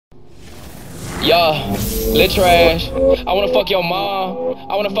Yeah, lit trash. I wanna fuck your mom.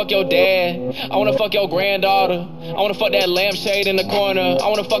 I wanna fuck your dad. I wanna fuck your granddaughter. I wanna fuck that lampshade in the corner. I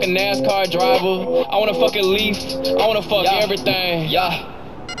wanna fuck a NASCAR driver. I wanna fuck a Leaf. I wanna fuck everything. Yeah.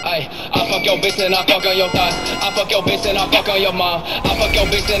 Ay, I fuck your bitch and I fuck on your thighs. I fuck your bitch and I fuck on your mom. I fuck your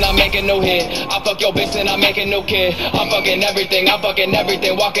bitch and I make a new hit. I fuck your bitch and I make a new kid. I'm fucking everything, I'm fucking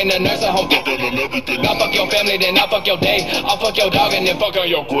everything. Walking the nursing home, fucking on everything. I fuck your family, then I fuck your day. I fuck your dog and then fuck on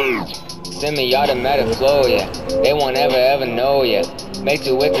your grave. Semi-automatic flow, yeah. They won't ever know, yeah. Make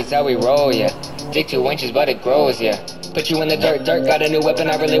 2 wicks, that's how we roll, yeah. Dig 2 inches, but it grows, yeah. Put you in the dirt, got a new weapon,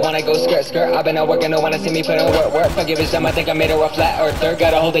 I really wanna go skirt. I've been out working, don't wanna see me put on work. Forgive his time, I think I made her a flat earther.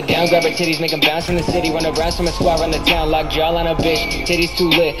 Gotta hold it down, grab her titties, make them bounce in the city. Run around, from a squad, run the town, lock jaw on a bitch. Titties too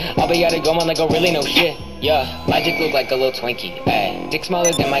lit, I'll be out of going like I really know shit. Yeah, my dick look like a little Twinkie, ayy. Dick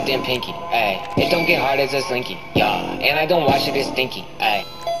smaller than my damn pinky, ayy. It don't get hard as a slinky, yeah. And I don't wash it, it's stinky, ayy.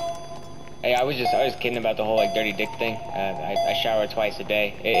 Hey, I was kidding about the whole like dirty dick thing. I shower twice a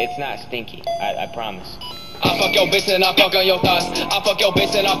day. It's not stinky, I promise. I fuck your bitch and I fuck on your thighs. I fuck your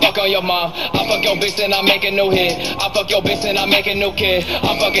bitch and I fuck on your mom. I fuck your bitch and I make a new hit. I fuck your bitch and I make a new kid.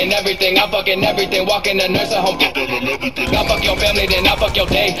 I'm fucking everything, I'm fucking everything. Walking the nursing home, fucking on everything. I fuck your family, then I fuck your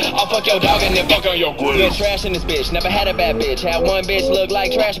day. I fuck your dog and then fuck on your grave. Been trash in this bitch, never had a bad bitch. Had one bitch look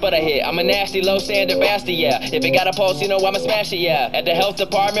like trash, but I hit. I'm a nasty, low standard bastard, yeah. If it got a pulse, you know I'ma smash it, yeah. At the health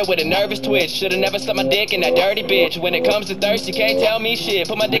department with a nervous twitch. Should've never stuck my dick in that dirty bitch. When it comes to thirst, you can't tell me shit.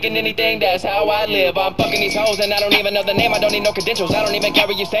 Put my dick in anything, that's how I live. I'm fucking these hoes and I don't even know the name, I don't need no credentials. I don't even care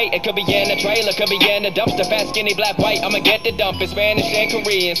what you say. It could be in a trailer, could be in a dumpster. Fat, skinny, black, white, I'ma get the dump. In Spanish and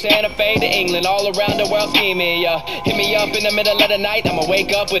Korean, Santa Fe to England, all around the world scheming, yeah. Hit me up in the middle of the night, I'ma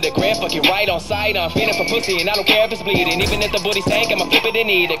wake up with a grip, fuck you right on sight. I'm feeling for pussy and I don't care if it's bleeding. Even if the booty stank, I'ma flip it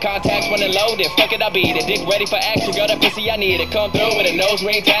and eat it. Contacts running low, then fuck it, I beat it. Dick ready for action, girl, that pussy I need it. Come through with a nose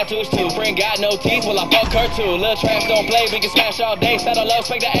ring, tattoos too. Friend got no teeth, well I fuck her too. Lil' trash don't play, we can smash all day. Settle low,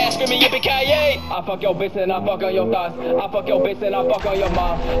 expect the ass screaming yippee-ki-yay. I fuck your bitch and I fuck on your thighs. I fuck your bitch and I fuck on your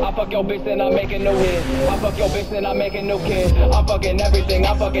mom. I fuck your bitch and I make a new hit. I fuck your bitch and I make a new kid. I'm fucking everything,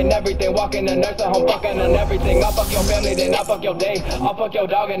 I'm fucking everything. Walking the nursing home, fucking on everything. I fuck your family, then I fuck your day. I fuck your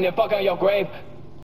dog and then fuck on your grave.